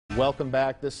Welcome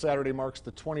back. This Saturday marks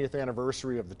the 20th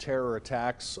anniversary of the terror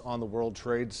attacks on the World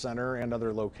Trade Center and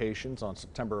other locations on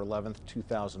September 11th,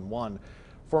 2001.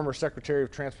 Former Secretary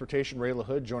of Transportation Ray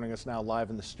LaHood joining us now live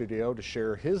in the studio to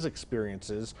share his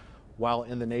experiences while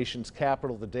in the nation's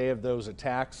capital the day of those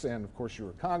attacks. And of course, you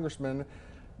were a congressman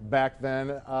back then.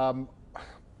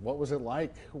 What was it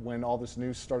like when all this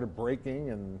news started breaking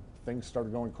and things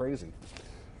started going crazy?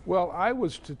 Well, I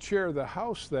was to chair the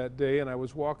House that day, and I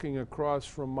was walking across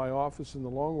from my office in the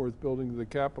Longworth building to the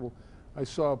Capitol. I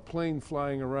saw a plane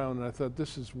flying around, and I thought,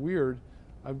 this is weird,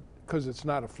 because it's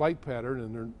not a flight pattern,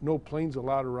 and there are no planes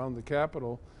allowed around the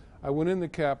Capitol. I went in the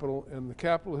Capitol, and the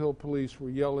Capitol Hill police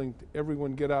were yelling,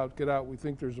 everyone get out, get out. We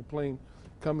think there's a plane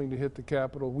coming to hit the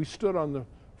Capitol. We stood on the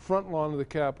front lawn of the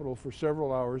Capitol for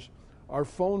several hours. Our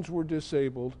phones were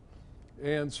disabled,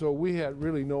 and so we had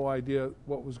really no idea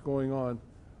what was going on.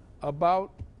 About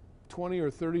 20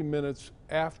 or 30 minutes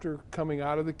after coming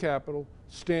out of the Capitol,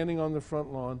 standing on the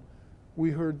front lawn, we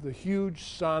heard the huge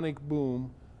sonic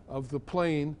boom of the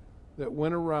plane that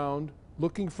went around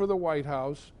looking for the White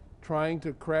House, trying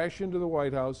to crash into the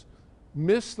White House,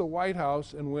 missed the White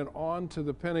House and went on to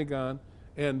the Pentagon,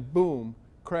 and boom,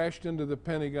 crashed into the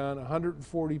Pentagon.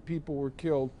 140 people were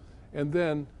killed, and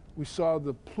then we saw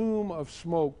the plume of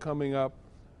smoke coming up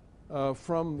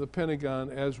from the Pentagon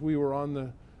as we were on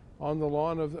the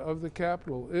lawn of the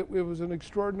Capitol. It was an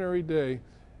extraordinary day.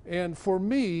 And for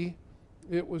me,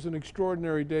 it was an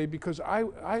extraordinary day because I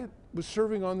was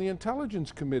serving on the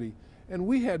Intelligence Committee, and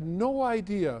we had no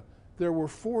idea there were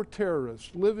 4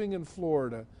 terrorists living in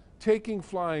Florida, taking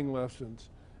flying lessons,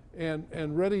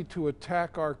 and ready to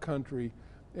attack our country.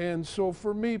 And so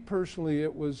for me personally,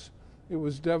 it was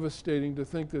devastating to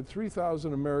think that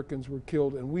 3,000 Americans were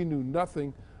killed, and we knew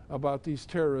nothing about these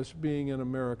terrorists being in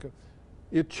America.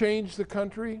 It changed the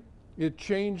country, it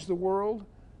changed the world,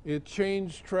 it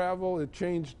changed travel, it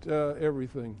changed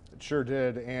everything. It sure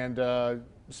did. And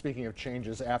speaking of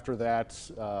changes, after that,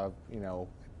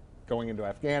 going into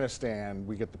Afghanistan,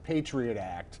 we get the Patriot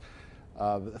Act,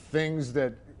 things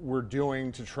that we're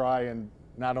doing to try and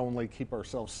not only keep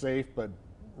ourselves safe, but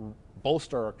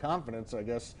bolster our confidence, I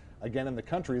guess, again in the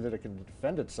country that it can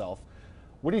defend itself.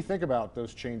 What do you think about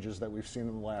those changes that we've seen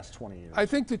in the last 20 years? I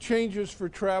think the changes for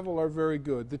travel are very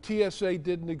good. The TSA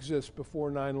didn't exist before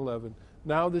 9/11.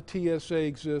 Now the TSA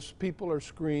exists. People are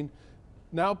screened.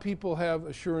 Now people have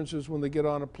assurances when they get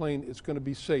on a plane it's going to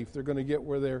be safe. They're going to get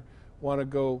where they want to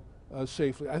go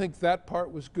safely. I think that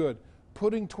part was good.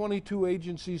 Putting 22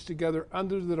 agencies together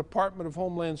under the Department of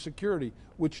Homeland Security,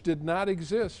 which did not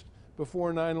exist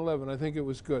before 9/11, I think it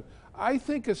was good. I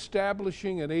think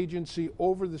establishing an agency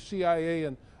over the CIA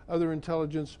and other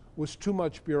intelligence was too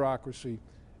much bureaucracy,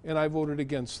 and I voted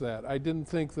against that. I didn't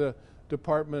think the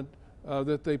department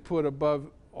that they put above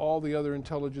all the other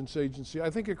intelligence agencies, I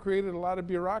think it created a lot of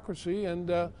bureaucracy and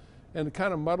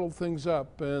kind of muddled things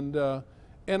up. And a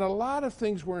lot of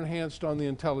things were enhanced on the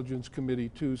Intelligence Committee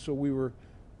too, so we were,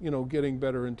 getting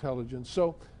better intelligence.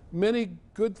 So many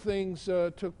good things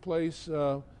took place.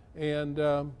 We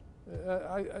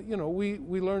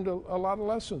learned a lot of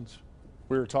lessons.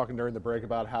 We were talking during the break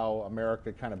about how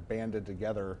America kind of banded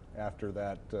together after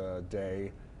that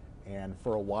day, and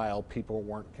for a while people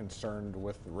weren't concerned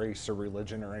with race or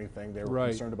religion or anything. They were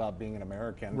concerned about being an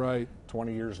American. Right.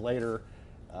 20 years later,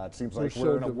 it seems like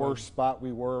we're in a worse spot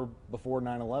we were before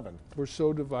 9/11. We're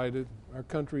so divided. Our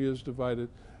country is divided.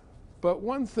 But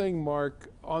one thing, Mark,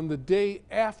 on the day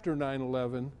after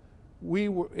 9/11,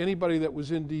 anybody that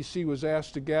was in D.C. was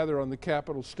asked to gather on the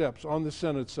Capitol steps on the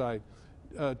Senate side.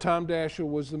 Tom Daschle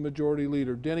was the majority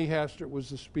leader. Denny Hastert was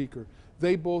the speaker.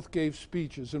 They both gave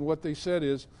speeches, and what they said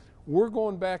is, we're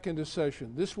going back into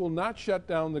session. This will not shut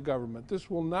down the government. This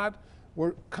will not,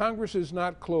 Congress is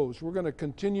not closed. We're going to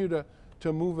continue to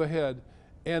move ahead.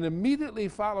 And immediately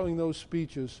following those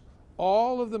speeches,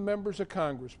 all of the members of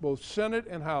Congress, both Senate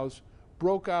and House,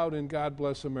 broke out in God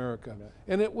Bless America.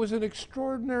 And it was an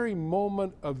extraordinary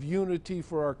moment of unity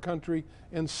for our country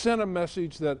and sent a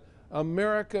message that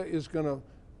America is going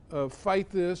to fight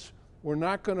this. We're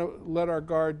not going to let our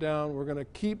guard down. We're going to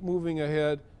keep moving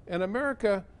ahead. And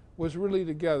America was really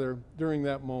together during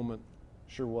that moment.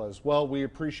 Sure was. Well, we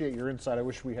appreciate your insight. I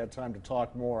wish we had time to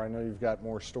talk more. I know you've got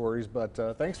more stories, but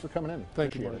thanks for coming in.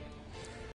 Thank you, Mark.